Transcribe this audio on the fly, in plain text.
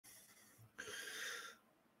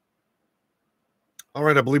All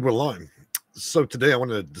right, I believe we're live. So today I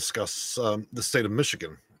want to discuss the state of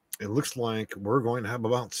Michigan. It looks like we're going to have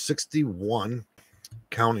about 61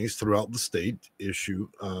 counties throughout the state issue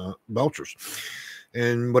vouchers.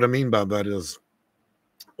 And what I mean by that is,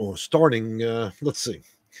 well, starting, let's see.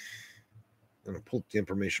 I'm going to pull up the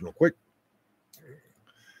information real quick.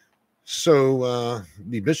 So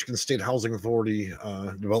the Michigan State Housing Authority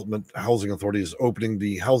Development Housing Authority is opening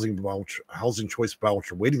the housing choice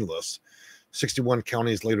voucher waiting list 61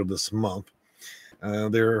 counties later this month.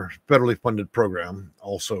 They're federally funded program,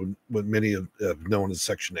 also what many have known as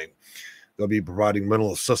Section 8. They'll be providing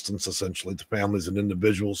mental assistance essentially to families and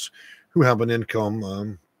individuals who have an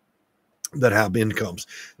income that have incomes.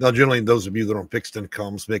 Now, generally, those of you that are on fixed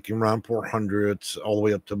incomes making around 400 all the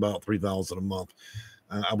way up to about 3,000 a month,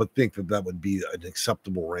 I would think that would be an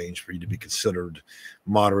acceptable range for you to be considered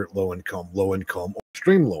moderate, low income, or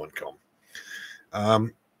extreme low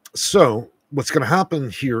income. So what's going to happen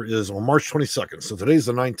here is on March 22nd. So today's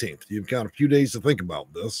the 19th. You've got a few days to think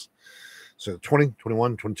about this. So 20,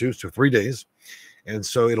 21, 22, so 3 days. And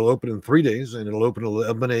so it'll open in 3 days, and it'll open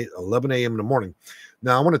at 11 a.m. in the morning.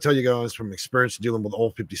 Now, I want to tell you guys from experience dealing with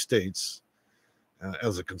all 50 states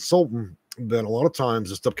as a consultant that a lot of times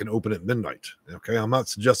this stuff can open at midnight. Okay, I'm not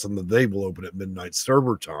suggesting that they will open at midnight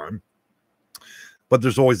server time, but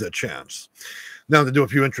there's always that chance. Now, to do a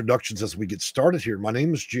few introductions as we get started here, my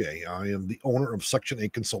name is Jay. I am the owner of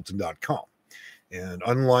Section8Consulting.com. And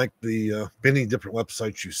unlike the many different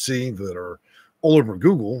websites you see that are all over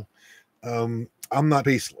Google, I'm not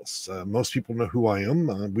faceless. Most people know who I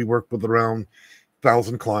am. We work with around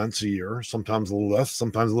 1,000 clients a year, sometimes a little less,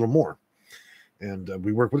 sometimes a little more. And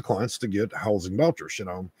we work with clients to get housing vouchers.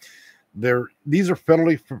 These are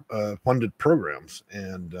federally funded programs,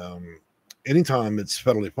 and anytime it's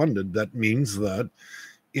federally funded, that means that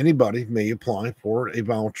anybody may apply for a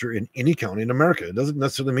voucher in any county in America. It doesn't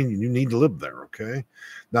necessarily mean you need to live there, okay?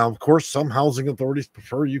 Now, of course, some housing authorities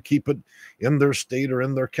prefer you keep it in their state or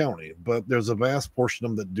in their county, but there's a vast portion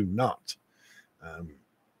of them that do not.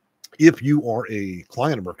 If you are a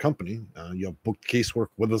client of our company, you have booked casework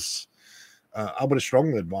with us, I would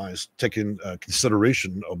strongly advise taking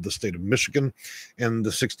consideration of the state of Michigan and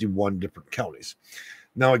the 61 different counties.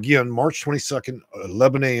 Now, again, March 22nd,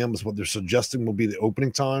 11 a.m. is what they're suggesting will be the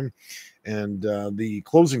opening time. And the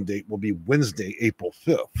closing date will be Wednesday, April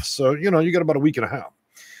 5th. So, you got about a week and a half.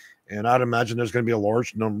 And I'd imagine there's going to be a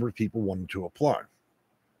large number of people wanting to apply.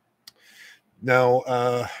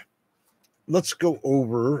 Now, let's go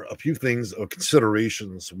over a few things of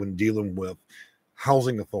considerations when dealing with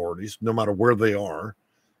housing authorities, no matter where they are,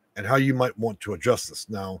 and how you might want to adjust this.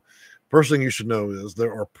 Now, first thing you should know is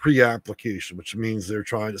there are pre-application, which means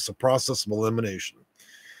it's a process of elimination.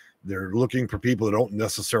 They're looking for people that don't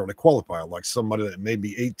necessarily qualify, like somebody that may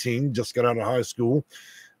be 18, just got out of high school,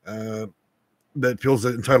 that feels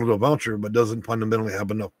entitled to a voucher, but doesn't fundamentally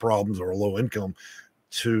have enough problems or a low income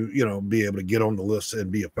to, be able to get on the list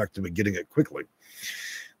and be effective at getting it quickly.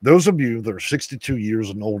 Those of you that are 62 years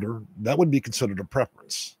and older, that would be considered a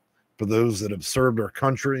preference. For those that have served our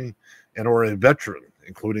country and are a veteran,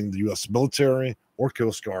 including the U.S. military or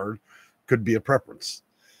Coast Guard, could be a preference.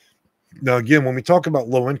 Now, again, when we talk about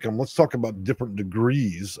low income, let's talk about different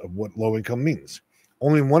degrees of what low income means.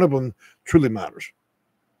 Only one of them truly matters.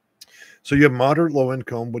 So you have moderate low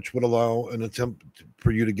income, which would allow an attempt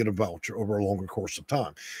for you to get a voucher over a longer course of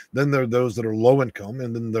time. Then there are those that are low income,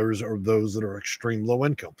 and then there's those that are extreme low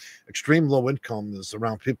income. Extreme low income is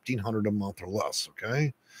around $1,500 a month or less,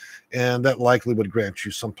 okay? And that likely would grant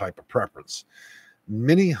you some type of preference.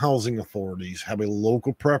 Many housing authorities have a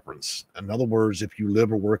local preference. In other words, if you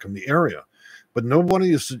live or work in the area. But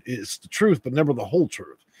nobody is the truth, but never the whole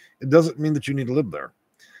truth. It doesn't mean that you need to live there.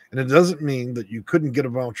 And it doesn't mean that you couldn't get a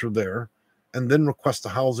voucher there and then request the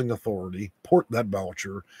housing authority port that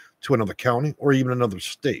voucher to another county or even another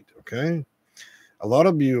state, okay? A lot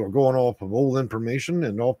of you are going off of old information,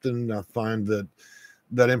 and often find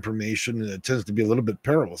that information tends to be a little bit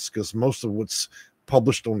perilous because most of what's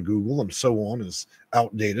published on Google and so on is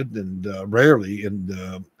outdated and rarely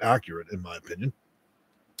accurate, in my opinion.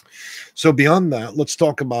 So beyond that, let's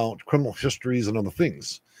talk about criminal histories and other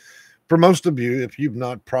things. For most of you, if you've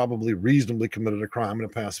not probably reasonably committed a crime in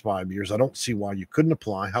the past 5 years, I don't see why you couldn't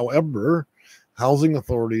apply. However, housing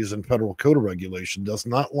authorities and federal code of regulation does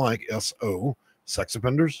not like SO, sex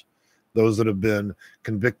offenders, those that have been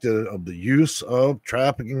convicted of the use of,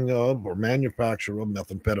 trafficking of, or manufacture of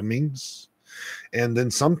methamphetamines. And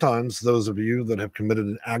then sometimes those of you that have committed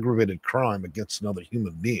an aggravated crime against another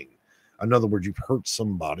human being. In other words, you've hurt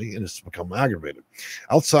somebody and it's become aggravated.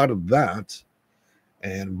 Outside of that,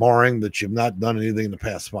 And barring that you've not done anything in the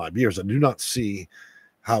past 5 years, I do not see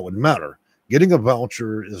how it would matter. Getting a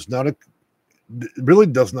voucher is not it really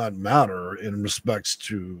does not matter in respects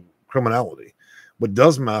to criminality. What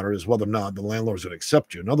does matter is whether or not the landlord's going to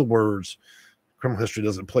accept you. In other words, criminal history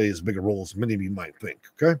doesn't play as big a role as many of you might think.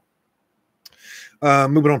 Okay.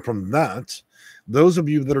 Moving on from that, those of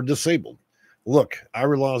you that are disabled, look, I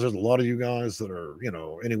realize there's a lot of you guys that are,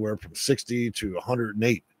 anywhere from 60 to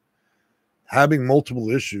 108. Having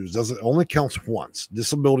multiple issues doesn't only counts once.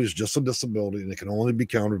 Disability is just a disability, and it can only be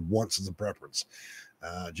counted once as a preference.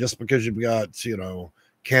 Just because you've got,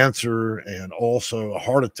 cancer and also a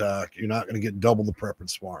heart attack, you're not going to get double the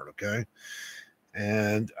preference for it, okay?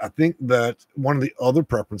 And I think that one of the other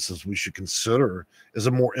preferences we should consider is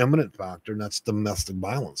a more imminent factor, and that's domestic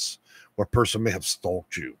violence, where a person may have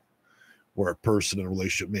stalked you, where a person in a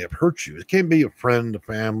relationship may have hurt you. It can't be a friend, a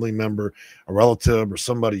family member, a relative, or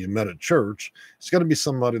somebody you met at church. It's got to be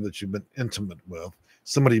somebody that you've been intimate with,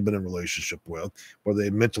 somebody you've been in a relationship with, where they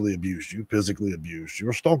mentally abused you, physically abused you,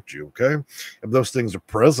 or stalked you, okay? If those things are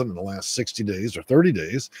present in the last 60 days or 30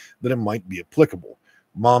 days, then it might be applicable.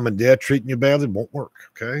 Mom and dad treating you badly won't work,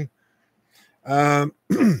 okay?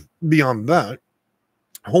 Beyond that,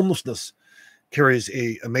 homelessness carries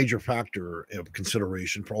a major factor of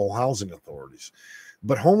consideration for all housing authorities.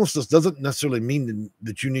 But homelessness doesn't necessarily mean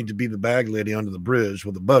that you need to be the bag lady under the bridge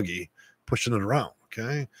with a buggy pushing it around,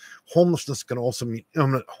 okay? Homelessness can also mean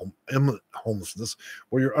imminent homelessness,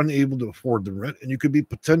 where you're unable to afford the rent and you could be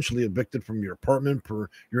potentially evicted from your apartment for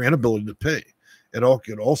your inability to pay. It all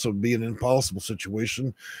could also be an impossible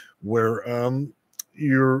situation where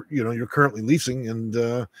you're currently leasing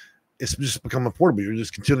and it's just become affordable. You're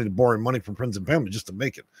just continuing to borrow money from friends and family just to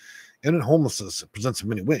make it. And in homelessness, it presents in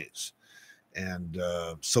many ways. And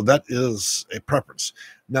so that is a preference.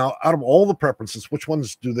 Now, out of all the preferences, which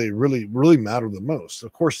ones do they really, really matter the most?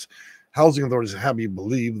 Of course, housing authorities have you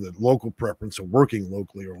believe that local preference or working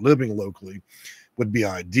locally or living locally would be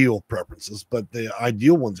ideal preferences, but the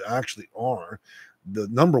ideal ones actually are the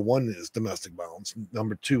number one is domestic violence.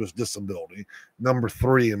 Number two is disability. Number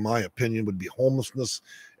three, in my opinion, would be homelessness.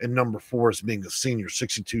 And number four is being a senior,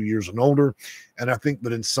 62 years and older. And I think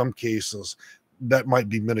that in some cases that might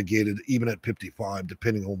be mitigated even at 55,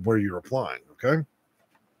 depending on where you're applying. Okay.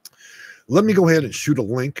 Let me go ahead and shoot a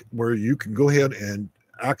link where you can go ahead and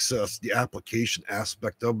access the application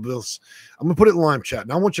aspect of this. I'm going to put it in live chat.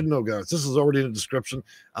 Now I want you to know, guys, this is already in the description.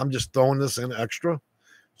 I'm just throwing this in extra.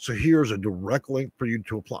 So here's a direct link for you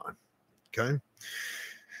to apply. Okay.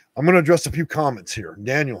 I'm going to address a few comments here.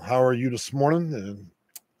 Daniel, how are you this morning?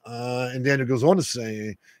 And Daniel goes on to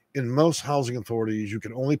say, in most housing authorities, you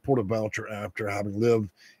can only port a voucher after having lived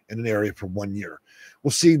in an area for 1 year.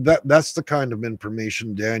 Well, see, that's the kind of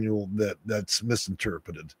information, Daniel, that's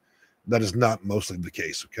misinterpreted. That is not mostly the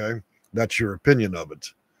case, okay? That's your opinion of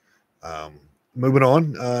it. Moving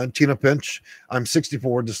on, Tina Pinch, I'm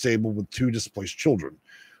 64, disabled with 2 displaced children.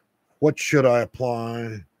 What should I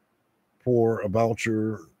apply for a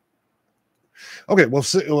voucher? Okay, well,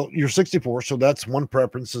 you're 64, so that's one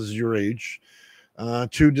preference is your age.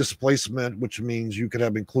 2, displacement, which means you could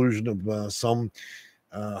have inclusion of some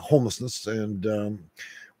homelessness. And,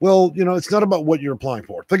 well, it's not about what you're applying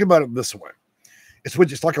for. Think about it this way.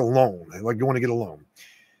 It's like a loan, like you want to get a loan.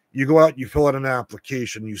 You go out, you fill out an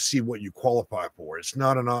application, you see what you qualify for. It's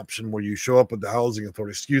not an option where you show up at the housing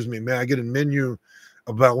authority. Excuse me, may I get a menu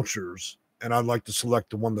of vouchers? And I'd like to select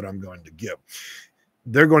the one that I'm going to give.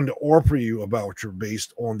 They're going to offer you a voucher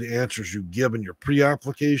based on the answers you give in your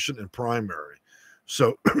pre-application and primary.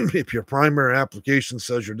 So if your primary application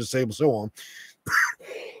says you're disabled, so on,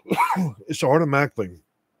 it's automatically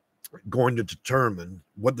going to determine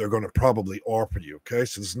what they're going to probably offer you. Okay.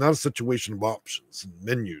 So it's not a situation of options and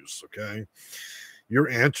menus. Okay. Your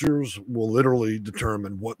answers will literally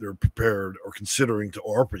determine what they're prepared or considering to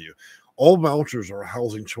offer you. All vouchers are a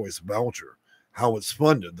housing choice voucher, how it's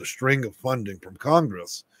funded, the string of funding from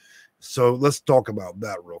Congress. So let's talk about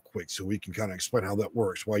that real quick so we can kind of explain how that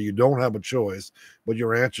works. Why you don't have a choice, but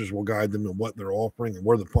your answers will guide them in what they're offering and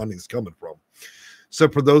where the funding is coming from. So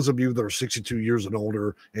for those of you that are 62 years and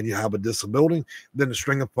older and you have a disability, then the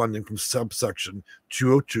string of funding from subsection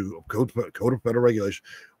 202 of Code of Federal Regulation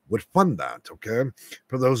would fund that, okay?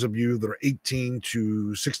 For those of you that are 18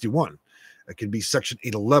 to 61, it could be section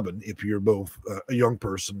 811 if you're both a young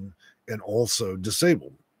person and also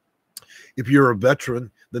disabled. If you're a veteran,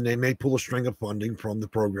 then they may pull a string of funding from the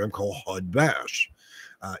program called HUD-VASH.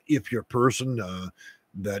 If your person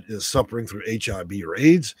that is suffering through HIV or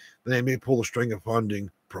AIDS, then they may pull a string of funding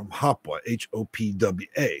from HOPWA,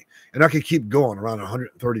 HOPWA. And I could keep going around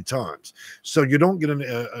 130 times. So you don't get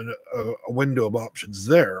a window of options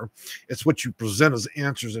there. It's what you present as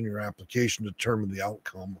answers in your application to determine the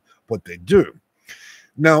outcome, what they do.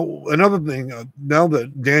 Now, another thing, now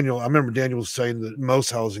that Daniel, I remember Daniel was saying that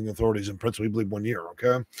most housing authorities in Prince, we believe 1 year,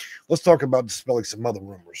 okay? Let's talk about dispelling some other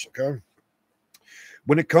rumors, okay?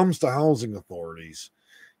 When it comes to housing authorities,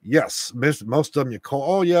 yes, most of them you call,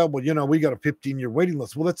 oh, yeah, well, you know, we got a 15-year waiting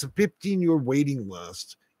list. Well, that's a 15-year waiting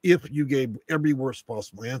list if you gave every worst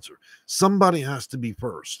possible answer. Somebody has to be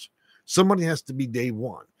first. Somebody has to be day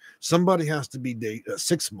one. Somebody has to be day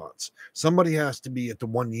 6 months. Somebody has to be at the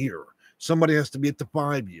 1 year. Somebody has to be at the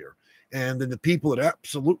 5 year. And then the people that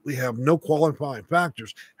absolutely have no qualifying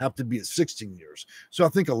factors have to be at 16 years. So I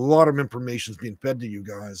think a lot of information is being fed to you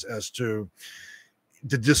guys as to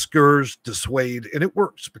discourage, dissuade, and it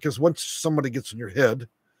works, because once somebody gets in your head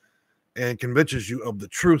and convinces you of the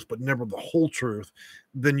truth, but never the whole truth,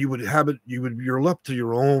 then you would have it, you're left to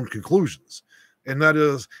your own conclusions. And that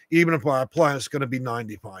is, even if I apply, it's going to be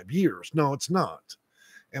 95 years. No, it's not.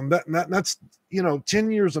 And that's, you know, 10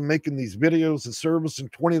 years of making these videos and servicing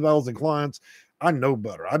 20,000 clients. I know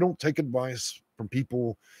better. I don't take advice from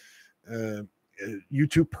people,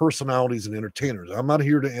 YouTube personalities and entertainers. I'm not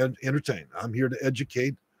here to entertain. I'm here to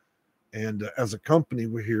educate. And as a company,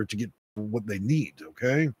 we're here to get what they need.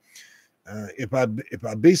 Okay. If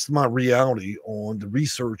I based my reality on the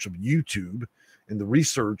research of YouTube and the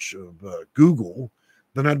research of Google,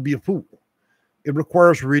 then I'd be a fool. It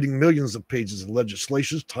requires reading millions of pages of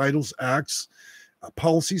legislations, titles, acts,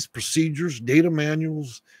 policies, procedures, data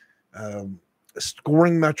manuals,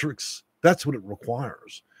 scoring metrics. That's what it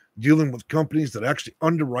requires. Dealing with companies that actually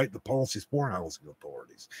underwrite the policies for housing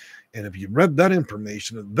authorities. And if you read that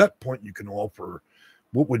information, at that point, you can offer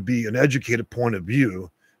what would be an educated point of view,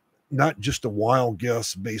 not just a wild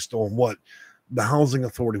guess based on what the housing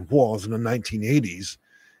authority was in the 1980s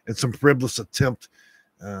and some frivolous attempt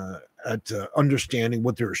at understanding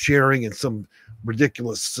what they're sharing in some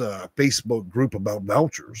ridiculous Facebook group about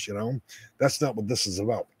vouchers. You know, that's not what this is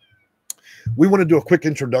about. We want to do a quick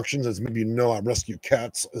introduction. As maybe you know, I rescue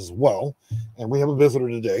cats as well. And we have a visitor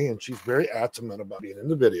today, and she's very adamant about being in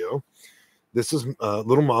the video. This is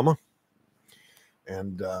little mama.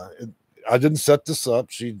 And I didn't set this up.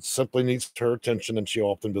 She simply needs her attention, and she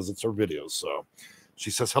often visits her videos. So she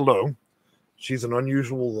says hello. She's an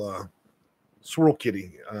unusual swirl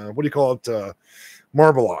kitty. What do you call it?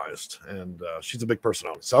 Marbleized. And she's a big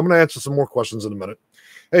personality. So I'm going to answer some more questions in a minute.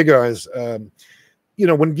 Hey, guys. You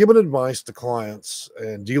know, when giving advice to clients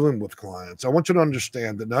and dealing with clients, I want you to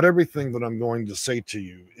understand that not everything that I'm going to say to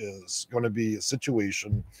you is going to be a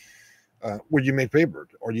situation where you may favor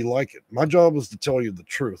it or you like it. My job is to tell you the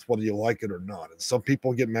truth, whether you like it or not. And some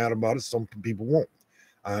people get mad about it. Some people won't.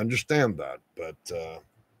 I understand that. But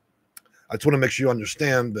I just want to make sure you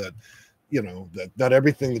understand that, you know, that not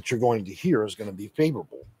everything that you're going to hear is going to be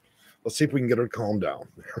favorable. Let's see if we can get her to calm down.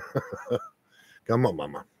 Come on,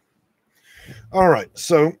 mama. All right,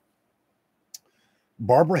 so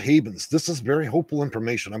Barbara Havens, this is very hopeful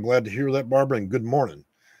information. I'm glad to hear that, Barbara, and good morning.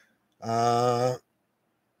 Mr.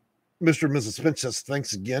 and Mrs. Finch says,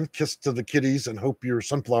 thanks again. Kiss to the kitties and hope your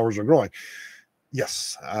sunflowers are growing.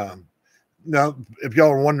 Yes. Now, if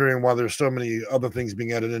y'all are wondering why there's so many other things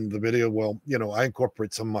being added into the video, well, you know, I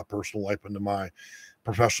incorporate some of my personal life into my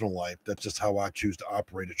professional life. That's just how I choose to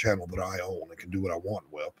operate a channel that I own and can do what I want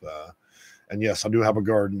with. And yes, I do have a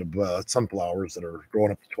garden of sunflowers that are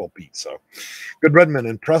growing up to 12 feet. So good. Redmond,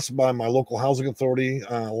 impressed by my local housing authority.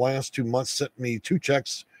 Last 2 months sent me 2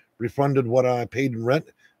 checks, refunded what I paid in rent,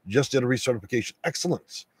 just did a recertification.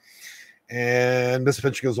 Excellent. And Miss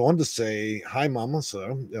Finch goes on to say, hi, mama. So,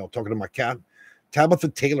 you know, talking to my cat, Tabitha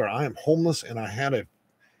Taylor, I am homeless and I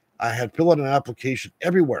had filled out an application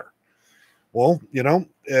everywhere. Well, you know,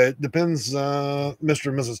 it depends, Mr.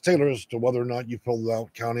 and Mrs. Taylor, as to whether or not you filled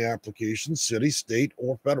out county applications, city, state,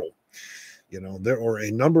 or federal. You know, there are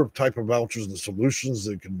a number of type of vouchers and solutions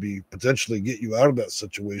that can be potentially get you out of that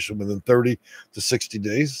situation within 30 to 60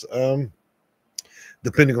 days,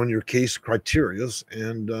 depending on your case criterias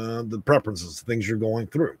and the preferences, things you're going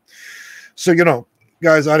through. So, you know,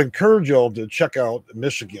 guys, I'd encourage y'all to check out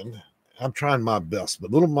Michigan. I'm trying my best,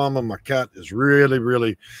 but little mama, my cat, is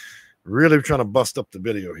really trying to bust up the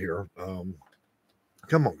video here.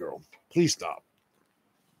 Come on, girl. Please stop.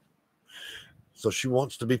 So she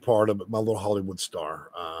wants to be part of it, my little Hollywood star.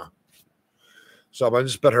 So I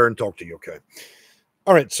just bet her and talk to you, okay?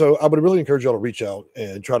 All right, so I would really encourage y'all to reach out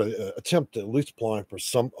and try to attempt to at least apply for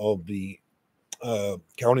some of the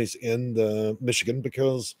counties in Michigan,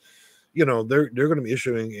 because they're going to be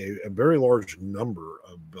issuing a very large number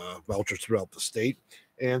of vouchers throughout the state,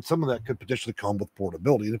 and some of that could potentially come with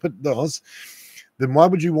portability. And if it does, then why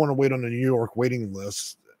would you want to wait on a New York waiting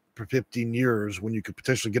list for 15 years when you could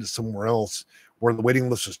potentially get it somewhere else where the waiting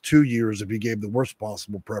list is 2 years if you gave the worst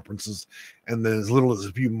possible preferences, and then as little as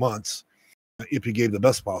a few months if you gave the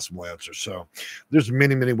best possible answer? So there's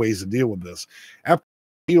many, many ways to deal with this. After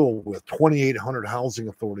you deal with 2,800 housing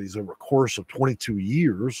authorities over a course of 22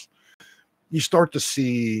 years, you start to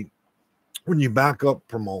see, when you back up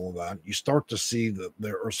from all of that, you start to see that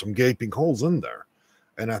there are some gaping holes in there.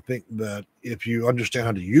 And I think that if you understand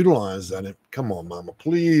how to utilize that, come on, Mama,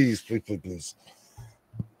 please, please, please, please.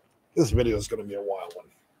 This video is going to be a wild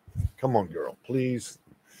one. Come on, girl, please.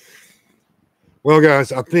 Well,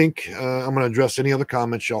 guys, I think I'm going to address any other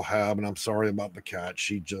comments y'all have, and I'm sorry about the cat.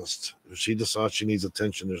 She decides she needs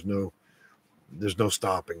attention. There's no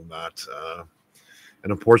stopping that.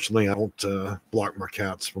 And unfortunately, I don't block my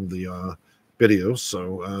cats from the videos,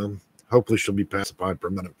 so hopefully she'll be pacified for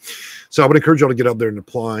a minute. So I would encourage y'all to get out there and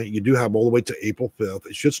apply. You do have all the way to April 5th.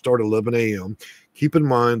 It should start at 11 a.m. Keep in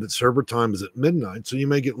mind that server time is at midnight, so you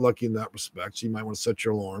may get lucky in that respect. So you might want to set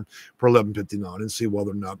your alarm for 11:59 and see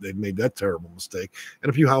whether or not they've made that terrible mistake. And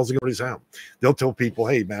a few housing authorities have. They'll tell people,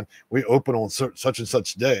 hey, man, we open on such and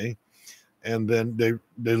such day. And then they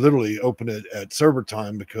literally open it at server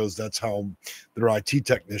time because that's how their IT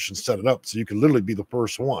technicians set it up. So you can literally be the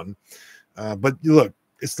first one. But look,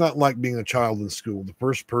 it's not like being a child in school. The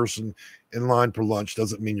first person in line for lunch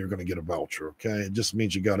doesn't mean you're going to get a voucher, okay? It just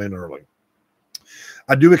means you got in early.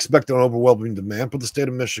 I do expect an overwhelming demand for the state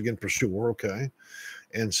of Michigan for sure, okay?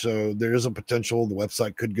 And so there is a potential the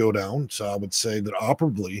website could go down. So I would say that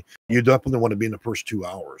operably, you definitely want to be in the first 2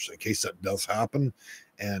 hours in case that does happen.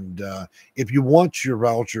 And if you want your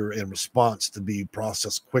voucher and response to be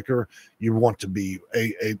processed quicker, you want to be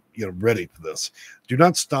ready for this. Do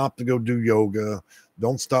not stop to go do yoga.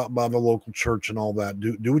 Don't stop by the local church and all that.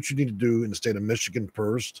 Do what you need to do in the state of Michigan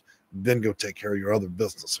first, then go take care of your other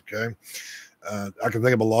business, okay? I can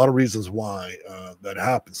think of a lot of reasons why that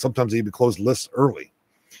happens. Sometimes they even close lists early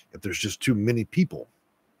if there's just too many people.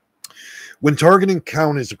 When targeting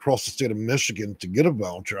counties across the state of Michigan to get a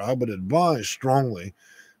voucher, I would advise strongly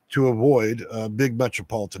to avoid big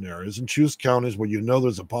metropolitan areas and choose counties where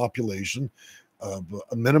there's a population of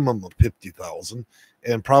a minimum of 50,000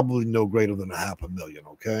 and probably no greater than 500,000,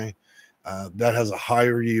 okay? That has a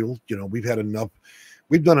higher yield. We've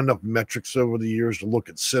done enough metrics over the years to look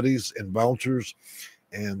at cities and vouchers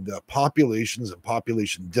and populations and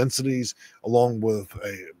population densities, along with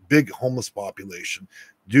a big homeless population.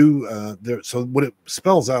 So what it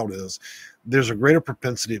spells out is there's a greater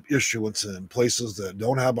propensity of issuance in places that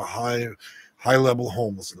don't have a high level of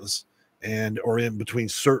homelessness and or in between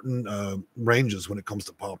certain ranges when it comes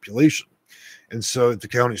to population. And so if the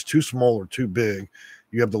county is too small or too big,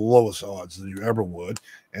 you have the lowest odds that you ever would,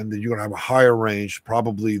 and then you're going to have a higher range,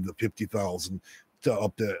 probably the 50,000 to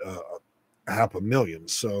up to 500,000.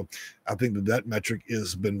 So I think that metric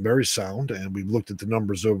has been very sound, and we've looked at the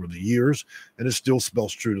numbers over the years, and it still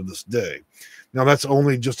spells true to this day. Now, that's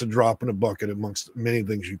only just a drop in a bucket amongst many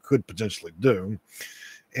things you could potentially do.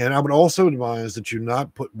 And I would also advise that you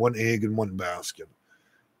not put one egg in one basket.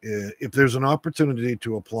 If there's an opportunity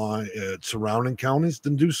to apply at surrounding counties,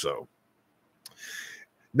 then do so.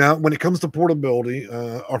 Now, when it comes to portability,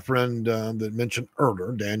 our friend that mentioned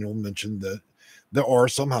earlier, Daniel, mentioned that there are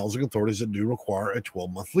some housing authorities that do require a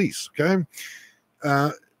 12-month lease, okay?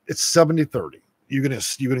 It's 70-30. You're gonna get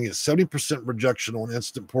 70% rejection on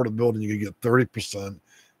instant portability, and you're going to get 30%,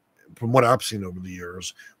 from what I've seen over the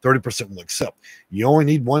years, 30% will accept. You only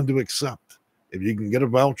need one to accept. If you can get a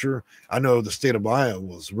voucher, I know the state of Iowa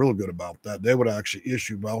was real good about that. They would actually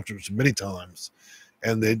issue vouchers many times,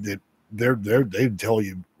 and they'd tell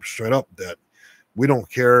you straight up that we don't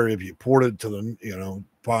care if you port it to the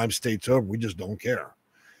 5 states over. We just don't care.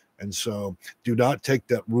 And so do not take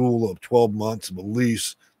that rule of 12 months of a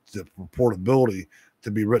lease for portability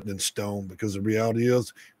to be written in stone, because the reality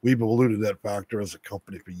is we've eluded that factor as a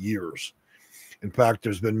company for years. In fact,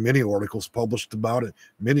 there's been many articles published about it,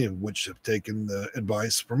 many of which have taken the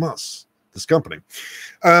advice from us, this company.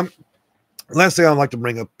 Last thing I'd like to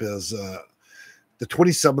bring up is the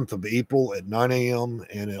 27th of April at 9 a.m.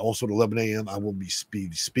 and also at 11 a.m. I will be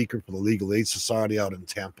speaker for the Legal Aid Society out in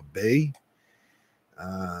Tampa Bay.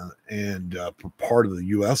 And for part of the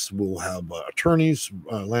U.S., we'll have attorneys,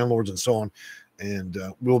 landlords, and so on. And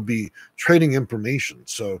we'll be trading information.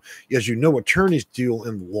 So, as you know, attorneys deal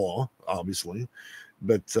in the law, obviously,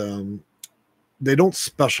 but they don't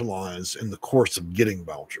specialize in the course of getting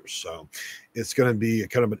vouchers. So it's going to be a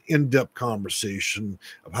kind of an in-depth conversation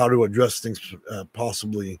of how to address things,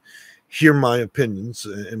 possibly hear my opinions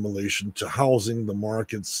in relation to housing, the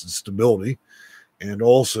market's stability, and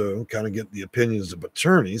also kind of get the opinions of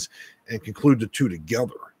attorneys and conclude the two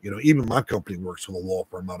together. Even my company works with a law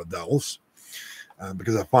firm out of Dallas,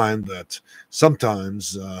 because I find that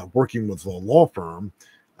sometimes working with a law firm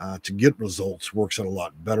to get results works out a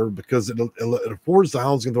lot better, because it affords the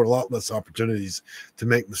housing authority a lot less opportunities to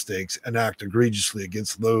make mistakes and act egregiously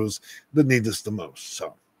against those that need this the most.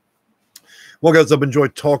 So, well, guys, I've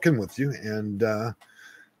enjoyed talking with you, and I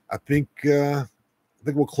think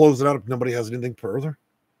we'll close it out if nobody has anything further.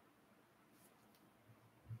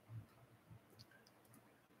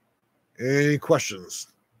 Any questions?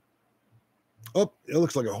 Oh, it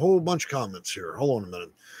looks like a whole bunch of comments here. Hold on a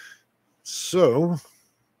minute. So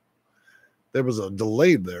there was a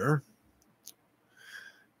delay there.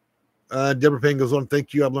 Deborah Payne goes on,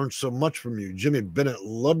 thank you. I've learned so much from you. Jimmy Bennett,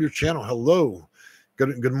 love your channel. Hello.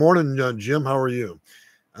 Good morning, Jim. How are you?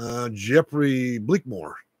 Jeffrey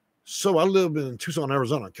Bleakmore. So I live in Tucson,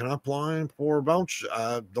 Arizona. Can I apply for a voucher?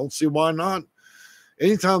 I don't see why not.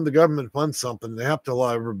 Anytime the government funds something, they have to allow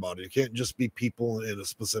everybody. It can't just be people in a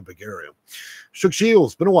specific area. Shook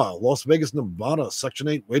Shields, been a while. Las Vegas, Nevada, Section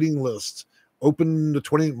 8 waiting list. Open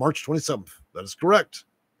to March 27th. That is correct.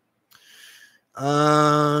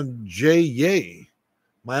 Jay Yay.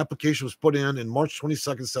 My application was put in March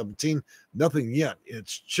 22nd, 17. Nothing yet.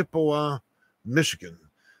 It's Chippewa, Michigan.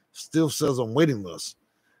 Still says on waiting list.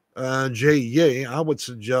 Jay Yay, I would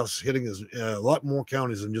suggest hitting a lot more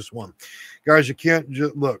counties than just one. Guys, you can't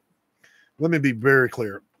just look. Let me be very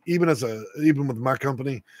clear. Even with my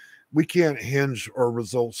company, we can't hinge our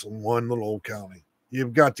results on one little old county.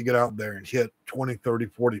 You've got to get out there and hit 20, 30,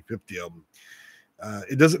 40, 50 of them.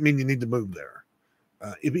 It doesn't mean you need to move there.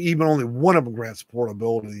 If even only one of them grants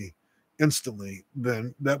portability instantly,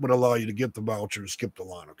 then that would allow you to get the voucher and skip the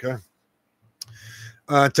line, okay?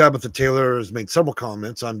 Tabitha Taylor has made several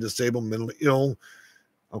comments. I'm disabled, mentally ill.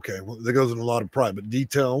 Okay, well, that goes into a lot of private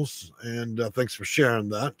details, and thanks for sharing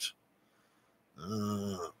that.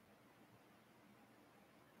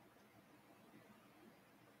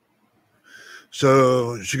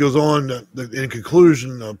 So she goes on, in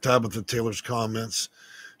conclusion of Tabitha Taylor's comments,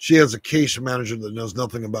 she has a case manager that knows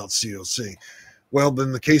nothing about COC. Well,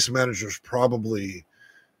 then the case manager is probably,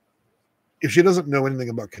 if she doesn't know anything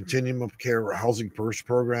about continuum of care or housing first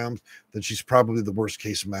programs, then she's probably the worst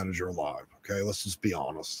case manager alive. Okay, let's just be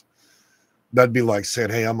honest. That'd be like saying,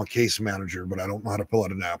 hey, I'm a case manager, but I don't know how to fill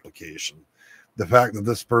out an application. The fact that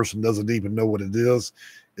this person doesn't even know what it is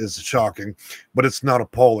shocking, but it's not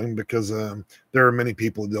appalling, because there are many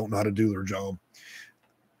people that don't know how to do their job.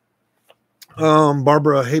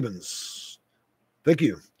 Barbara Havens, thank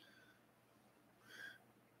you.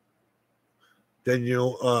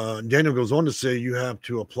 Daniel goes on to say you have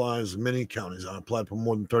to apply as many counties. I applied for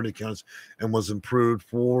more than 30 counties and was approved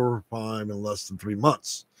 4 or 5 in less than 3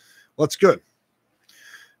 months. Well, that's good.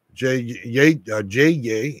 Jay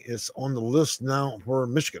Yay is on the list now for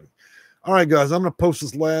Michigan. All right, guys, I'm going to post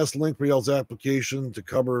this last link for y'all's application to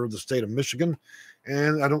cover the state of Michigan,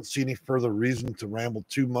 and I don't see any further reason to ramble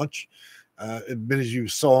too much. As you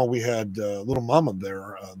saw, we had little mama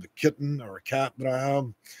there, the kitten or cat that I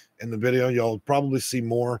have in the video. Y'all probably see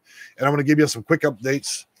more, and I'm going to give you some quick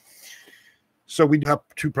updates. So we have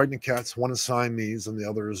 2 pregnant cats. One is Siamese, and the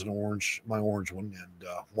other is my orange one, and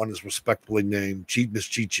one is respectfully named Miss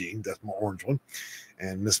Chi-Chi. That's my orange one,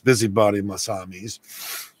 and Miss Busybody, my Siamese.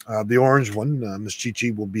 The orange one, Miss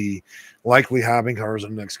Chi-Chi, will be likely having hers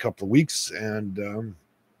in the next couple of weeks, and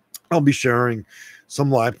I'll be sharing some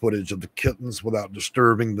live footage of the kittens without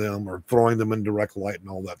disturbing them or throwing them in direct light and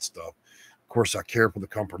all that stuff. Of course, I care for the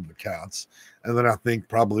comfort of the cats. And then I think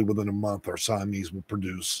probably within a month, our Siamese will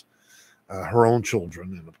produce her own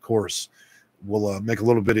children. And of course, we'll make a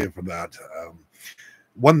little video for that.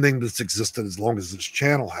 One thing that's existed as long as this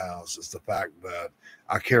channel has is the fact that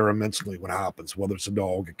I care immensely what happens, whether it's a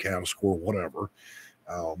dog, a cat, a squirrel, whatever.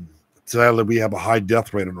 Sadly, we have a high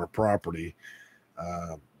death rate on our property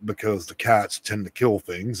because the cats tend to kill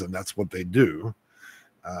things, and that's what they do.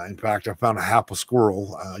 In fact, I found a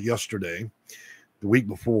squirrel yesterday. The week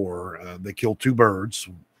before, they killed 2 birds.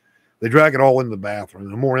 They drag it all in the bathroom.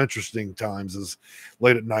 And the more interesting times is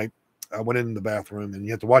late at night, I went in the bathroom, and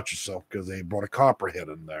you have to watch yourself because they brought a copperhead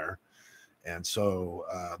in there. And so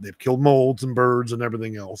they've killed molds and birds and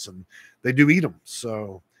everything else, and they do eat them.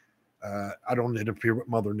 So I don't interfere with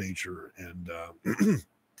Mother Nature. And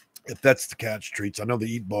if that's the cat's treats, I know they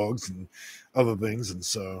eat bugs and other things. And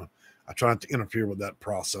so I try not to interfere with that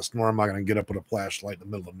process, nor am I going to get up with a flashlight in the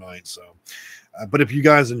middle of the night. So, but if you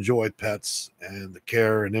guys enjoy pets and the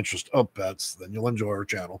care and interest of pets, then you'll enjoy our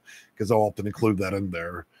channel, because I'll often include that in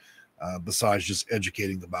there. Besides just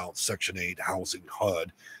educating about Section 8 housing,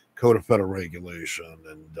 HUD, Code of Federal Regulation,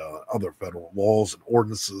 and other federal laws and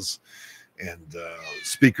ordinances, and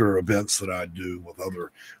speaker events that I do with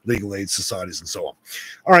other legal aid societies and so on.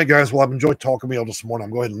 All right, guys. Well, I've enjoyed talking to you all this morning.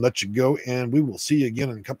 I'm going to go ahead and let you go, and we will see you again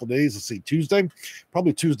in a couple of days. Let's see, Tuesday,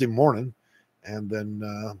 probably Tuesday morning. And then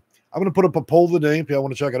I'm going to put up a poll today if y'all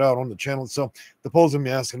want to check it out on the channel itself. The poll's going to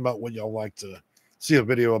be asking about what y'all like to see a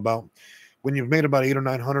video about. When you've made about 800 or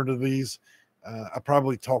 900 of these, I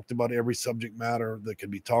probably talked about every subject matter that can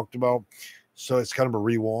be talked about. So it's kind of a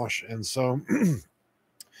rewash. And so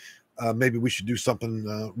maybe we should do something,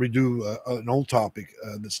 redo an old topic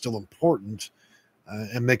that's still important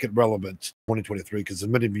and make it relevant to 2023. Because as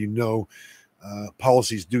many of you know,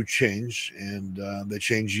 policies do change, and they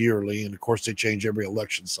change yearly. And of course, they change every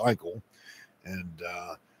election cycle. And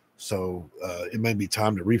so it may be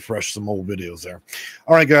time to refresh some old videos there.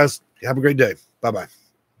 All right, guys. Have a great day. Bye-bye.